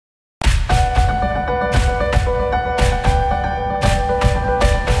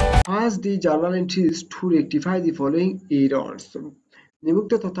Use the journal entries to rectify the following errors.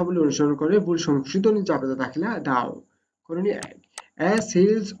 নিম্নোক্ত তথ্যাবলী অনুসরণ করে ভুল সংশোধনী জাবেদা দাখিলা দাও। করণীয় 1. As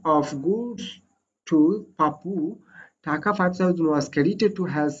sales of goods to Papu, Taka 5,000 was credited to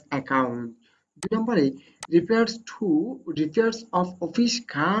his account. 2 নম্বরে repairs of office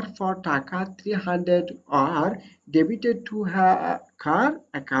car for Taka 300 are debited to her car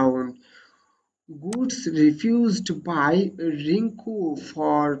account. Goods refused by Rinku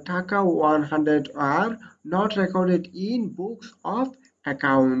for Taka 100 are not recorded in books of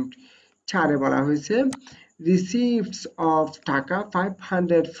account. 4 বলা হয়েছে receipts of Taka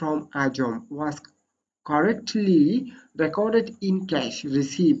 500 from Ajam was correctly recorded in cash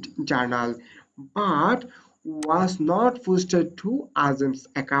receipt journal but was not posted to Azam's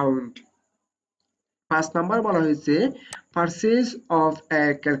account. 5 number বলা হয়েছে purchase of a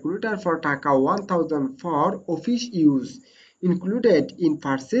calculator for Taka 1000 for office use included in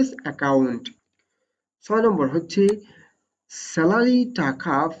purchase account. 6 নম্বর হচ্ছে salary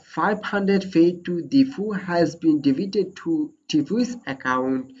Taka 500 paid to Difu has been debited to Difu's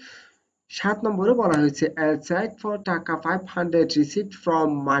account. 7 নম্বরে বলা হয়েছে a check for Taka 500 received from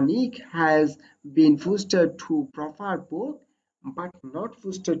Manik has been posted to proper book but not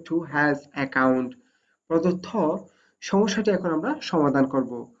posted to his account. প্রদত্ত সমস্যাটি এখন আমরা সমাধান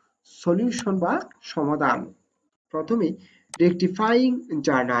করব। সলিউশন বা সমাধান। প্রথমে রেকটিফাইং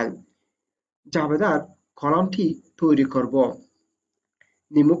জার্নাল জাবেদার কলামটি তৈরি করব।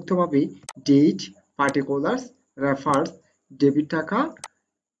 নিম্নোক্তভাবে ডেট, পার্টিকুলার্স, রেফার্স, ডেবিট টাকা,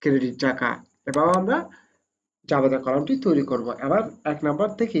 ক্রেডিট টাকা এভাবে আমরা জাবেদার কলামটি তৈরি করব। এবার 1 নাম্বার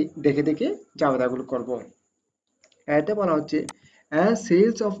থেকে দেখে দেখে জাবেদাগুলো করব। এতে বলা হচ্ছে As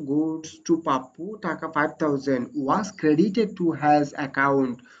sales of goods to Papu Taka 5,000 was credited to his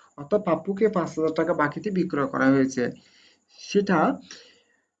account. অর্থাৎ পাপ্পুকে 5,000 টাকা বাকিতে বিক্রয় করা হয়েছে। সেটা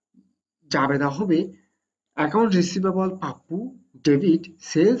জাবেদা হবে account receivable Pappu debit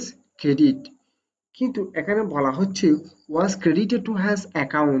sales credit. কিন্তু এখানে বলা হচ্ছে was credited to his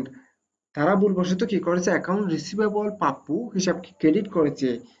account। তারা ভুলবশত কি করেছে অ্যাকাউন্ট রিসিভেবল পাপ্পু হিসাবকে ক্রেডিট করেছে।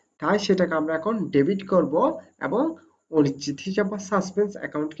 তাই সেটাকে আমরা এখন ডেবিট করব এবং অনিশ্চিত হিসাব বা সাসপেন্স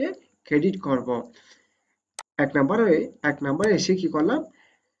অ্যাকাউন্টকে ক্রেডিট করব। 1 নম্বরে এসে কি করলাম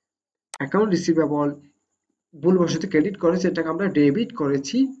অ্যাকাউন্ট রিসিভেবল ভুলবশত ক্রেডিট করেছে এটাকে আমরা ডেবিট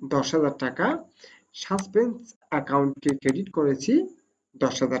করেছি 10,000 টাকা, সাসপেন্স অ্যাকাউন্টকে ক্রেডিট করেছি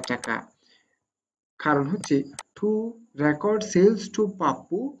 10,000 টাকা। কারণ হচ্ছে two record sales two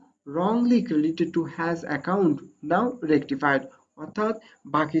Pappu wrongly credited to his account now rectified। অর্থাৎ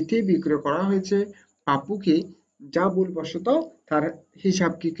বাকিতে বিক্রয় করা হয়েছে পাপ্পুকে যা ভুলবশত তার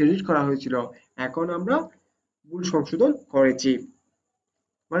হিসাবকে ক্রেডিট করা হয়েছিল। এখন আমরা ভুল সংশোধন করেছি।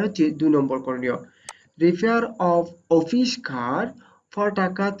 মানে হচ্ছে 2 নম্বর করণীয় repair of office car for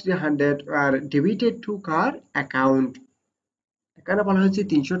টাকা 300 আর ডেবিটেড টু কার অ্যাকাউন্ট। এখানে বলা হয়েছে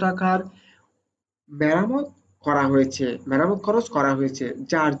 300 টাকার মেরামত করা হয়েছে, মেরামত খরচ করা হয়েছে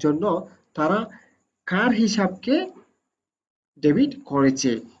যার জন্য তারা কার হিসাবকে ডেবিট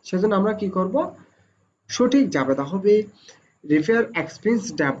করেছে। সেজন্য আমরা কি করব সঠিক জাবেদা হবে repair expense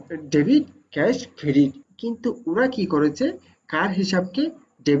debit cash credit. কিন্তু ওরা কি করেছে কার হিসাবকে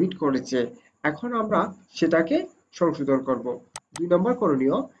ডেবিট করেছে। এখন আমরা সেটাকে সংশোধন করব। 2 নম্বর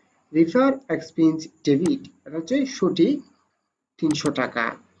করণীয় রিপেয়ার এক্সপেন্স ডেবিট এটা হচ্ছে সঠিক 300 টাকা।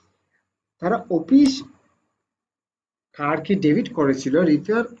 তারা অফিস কারকে ডেবিট করেছিল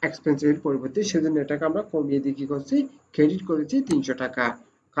রিপেয়ার এক্সপেন্সের পরিবর্তে, সেজন্য এটাকে আমরা কমিয়ে দিয়ে কি করছি ক্রেডিট করেছি 300 টাকা।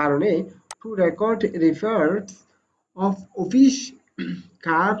 কারণে two record repairs of office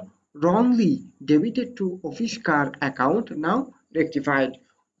car wrongly debited to office car account now rectified.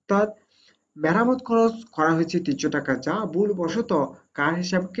 অর্থাৎ মেরামত খরচ করা হয়েছে 300 টাকা যা ভুলবশত কার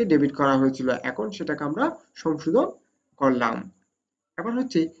হিসাবকে ডেবিট করা হয়েছিল, এখন সেটাকে আমরা সংশোধন করলাম। এবার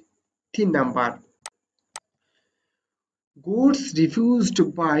হচ্ছে 3 number goods refused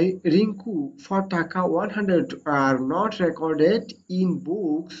by Rinku for Taka 100 are not recorded in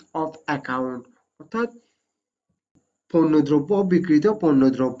books of account। অর্থাৎ পণ্যদ্রব্য বিক্রিত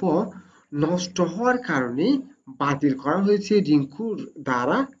পণ্যদ্রব্য নষ্ট হওয়ার কারণে বাতিল করা হয়েছে রিঙ্কুর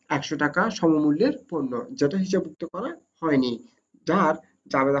দ্বারা 100 টাকা সমমূল্যের পণ্য যেটা হিসাবভুক্ত করা হয়নি, যার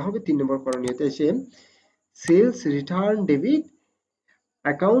জাবেদা হবে 3 নম্বর করণীয়তে এসে sales return debit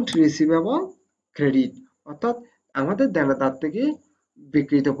account receivable credit. অর্থাৎ আমাদের দেনাদার থেকে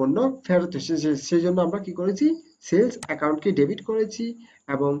বিক্রিত পণ্য ফেরত এসেছে, সেই জন্য আমরা কি করেছি সেলস অ্যাকাউন্টকে ডেবিট করেছি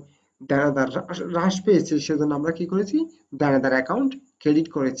এবং দেনাদার হ্রাস পেয়েছে সেজন্য আমরা কি করেছি দেনাদার অ্যাকাউন্ট ক্রেডিট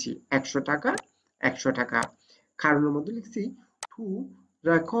করেছি 100 টাকা 100 টাকা। কারণের মধ্যে লিখছি two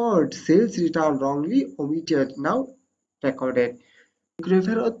record sales return wrongly omitted নাও রেকর্ডেড। বিক্রয়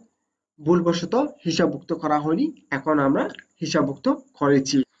ফেরত ভুলবশত হিসাবভুক্ত করা হয়নি, এখন আমরা হিসাবভুক্ত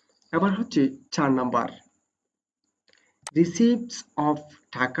করেছি। এবার হচ্ছে 4 নাম্বার, রিসিপ্টস অফ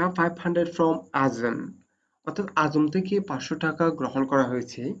টাকা 500 ফ্রম আজম, অর্থাৎ আজম থেকে 500 টাকা গ্রহণ করা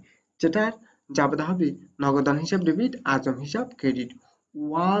হয়েছে, যেটার জাবেদা হবে নগদান হিসাব ডেবিট, আজম হিসাব credit.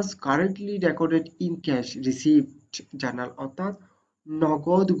 Was currently recorded in cash receipt journal, অর্থাৎ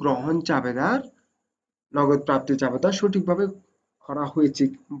নগদ গ্রহণ জাবেদার, নগদ প্রাপ্তি জাবেদা সঠিকভাবে করা হয়েছে,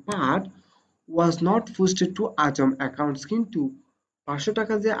 but was not posted two Azam accounts, কিন্তু 500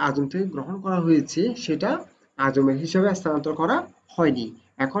 টাকা যে আজম থেকে গ্রহণ করা হয়েছে সেটা আজমের হিসাবে স্থানান্তর করা হয়নি।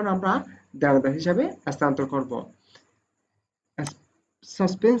 এখন আমরা দেনাদার হিসাবে স্থানান্তর করব।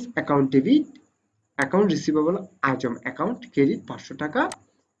 Suspense account debit, account receivable আজম, অ্যাকাউন্ট ক্রেডিট 500 টাকা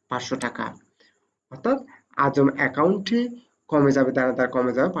 500 টাকা, অর্থাৎ আজম অ্যাকাউন্টে কমে যাবে, দেনাদার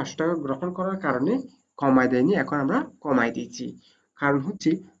কমে যাবে, 500 টাকা গ্রহণ করার কারণে কমায় দেয়নি, এখন আমরা কমায় দিচ্ছি। কারণ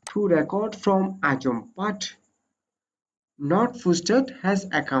হচ্ছে two record from Azam but not posted has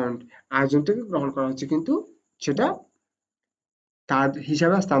account, আয়োজন থেকে গ্রহণ করা হচ্ছে কিন্তু সেটা তার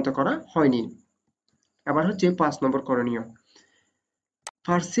হিসাবে স্থানান্তর করা হয়নি। এবার হচ্ছে 5 নম্বর করণীয়,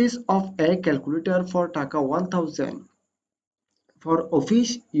 purchase of A calculator for টাকা 1000 ফর অফিস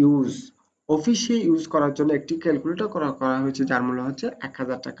ইউজ, অফিসে ইউজ করার জন্য একটি ক্যালকুলেটর করা হয়েছে যার মূল্য হচ্ছে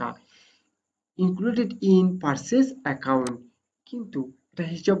 1000 টাকা, ইনক্লুডেড ইন পারচেজ অ্যাকাউন্ট, কিন্তু এটা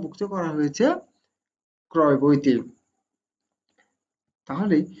হিসাবভুক্ত করা হয়েছে ক্রয় বইতে।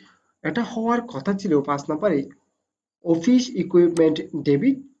 তাহলে এটা হওয়ার কথা ছিল 5 নম্বরে office equipment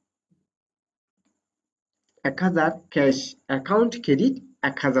debit 1000, cash account credit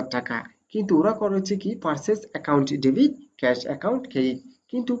 1000 টাকা, কিন্তু ওরা করেছে কি purchase account debit, cash account credit,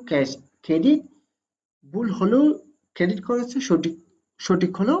 কিন্তু ক্যাশ ক্রেডিট ভুল হলেও ক্রেডিট করেছে, সঠিক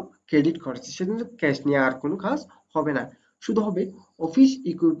সঠিক হলেও ক্রেডিট করেছে, সেজন্য ক্যাশ নিয়ে আর কোনো কাজ হবে না, শুধু হবে অফিস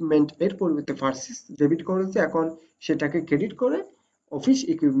ইকুইপমেন্ট এর পরিবর্তে পারচেজ ডেবিট করেছে, এখন সেটাকে ক্রেডিট করে অফিস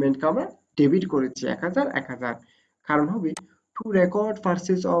ইকুইপমেন্টকে আমরা ডেবিট করেছি 1000 1000। কারণ হবে two record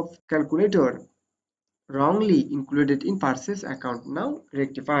purchase of calculator wrongly included in purchase account now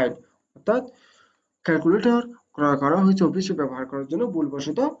rectified, অর্থাৎ ক্যালকুলেটর ক্রয় করা হয়েছে অফিসে ব্যবহার করার জন্য,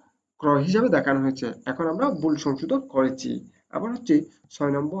 ভুলবশত ক্রয় হিসাবে দেখানো হয়েছে, এখন আমরা ভুল সংশোধন করেছি। আবার হচ্ছে 6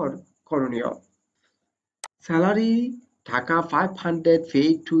 নম্বর করণীয়, স্যালারি টাকা 500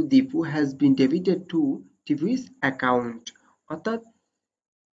 paid to Dipu has been debited to দীপু's account, অর্থাৎ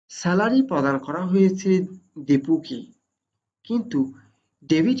স্যালারি প্রদান করা হয়েছে দীপুকে, কিন্তু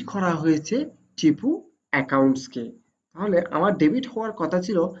ডেবিট করা হয়েছে টিপু অ্যাকাউন্টসকে। তাহলে আমার ডেবিট হওয়ার কথা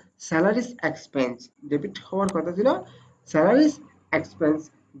ছিল স্যালারিস এক্সপেন্স, ডেবিট হওয়ার কথা ছিল salaries expense,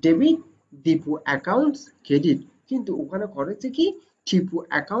 debit Dipu accounts credit, কিন্তু ওখানে করেছে কি টিপু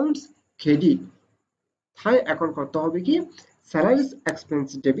অ্যাকাউন্টস ক্রেডিট। তাই এখন করতে হবে কি স্যালারিস এক্সপেন্স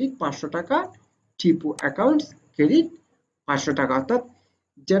ডেবিট 500 টাকা, টিপু অ্যাকাউন্টস ক্রেডিট 500 টাকা, অর্থাৎ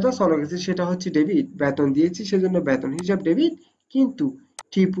যেটা চলে গেছে সেটা হচ্ছে ডেবিট, বেতন দিয়েছি সেজন্য বেতন হিসাব ডেবিট, কিন্তু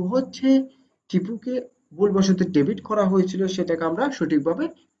টিপু হচ্ছে টিপুকে ভুলবশত ডেবিট করা হয়েছিল, সেটাকে আমরা সঠিকভাবে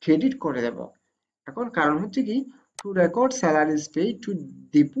ক্রেডিট করে দেব। এখন কারণ হচ্ছে কি two record salaries paid two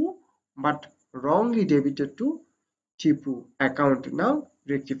Dipu but wrongly debited to Tipu account now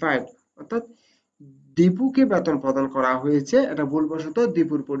rectified, অর্থাৎ দীপুকে বেতন প্রদান করা হয়েছে, এটা ভুলবশত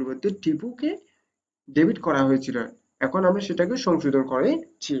দীপুর পরিবর্তে টিপুকে ডেবিট করা হয়েছিল, এখন আমরা সেটাকে সংশোধন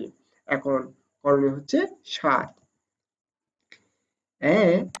করেছি। এখন করণীয় হচ্ছে 7, এ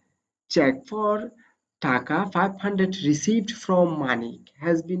check for টাকা 500 received from Manik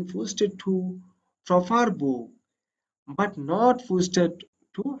has been posted to proper book but not posted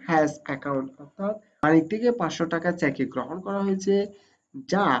to has account, অর্থাৎ মানিক থেকে 500 টাকা চেকে গ্রহণ করা হয়েছে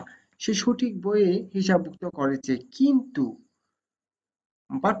যা সে সঠিক বইয়ে হিসাবভুক্ত করেছে, কিন্তু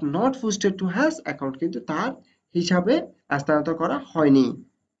but not posted two has account, কিন্তু তার হিসাবে স্থানান্তর করা হয়নি,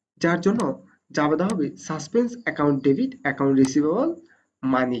 যার জন্য জাবেদা হবে suspense account debit, account receivable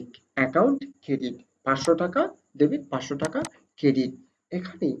মানিক, অ্যাকাউন্ট ক্রেডিট, 500 টাকা ডেবিট 500 টাকা ক্রেডিট।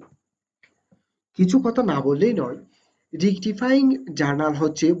 এখানে কিছু কথা না বললেই নয়, রিকটিফাইং জার্নাল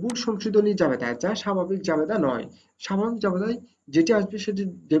হচ্ছে ভুল সংশোধনী জাবেদা, যা স্বাভাবিক জাবেদা নয়। স্বাভাবিক জাবেদায় যেটি আসবে সেটি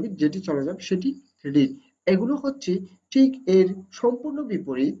ডেবিট, যেটি চলে যাবে সেটি ক্রেডিট, এগুলো হচ্ছে ঠিক এর সম্পূর্ণ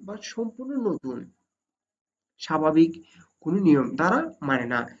বিপরীত বা সম্পূর্ণ নতুন, স্বাভাবিক কোনো নিয়ম দ্বারা মানে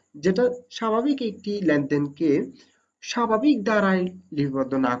না, যেটা স্বাভাবিক একটি লেনদেনকে স্বাভাবিক দ্বারাই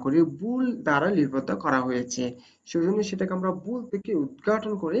লিপিবদ্ধ না করে ভুল দ্বারা লিপিবদ্ধ করা হয়েছে, সেজন্য সেটাকে আমরা ভুল থেকে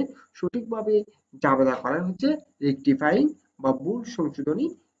উদ্ঘাটন করে সঠিকভাবে জাবেদা করা হচ্ছে রেকটিফাইং বা ভুল সংশোধনী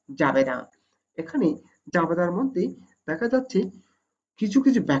জাবেদা। এখানে জাবেদার মধ্যে দেখা যাচ্ছে কিছু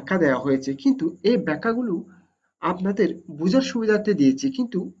কিছু ব্যাখ্যা দেওয়া হয়েছে, কিন্তু এই ব্যাখ্যাগুলো আপনাদের বোঝার সুবিধার্থে দিয়েছি,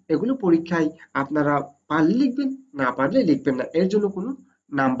 কিন্তু এগুলো পরীক্ষায় আপনারা পারলে লিখবেন, না পারলে লিখবেন না। এর জন্য কোনো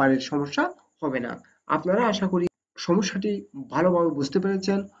নাম্বারের সমস্যা হবে না। আপনারা আশা করি সমস্যাটি ভালোভাবে বুঝতে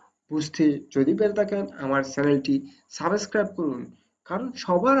পেরেছেন। বুঝতে যদি পেরে থাকেন আমার চ্যানেলটি সাবস্ক্রাইব করুন, কারণ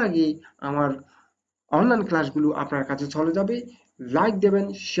সবার আগে আমার অনলাইন ক্লাসগুলো আপনার কাছে চলে যাবে। লাইক দেবেন,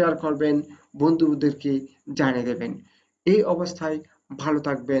 শেয়ার করবেন, বন্ধুদেরকে জানিয়ে দেবেন। এই অবস্থায় ভালো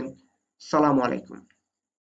থাকবেন। সালামু আলাইকুম।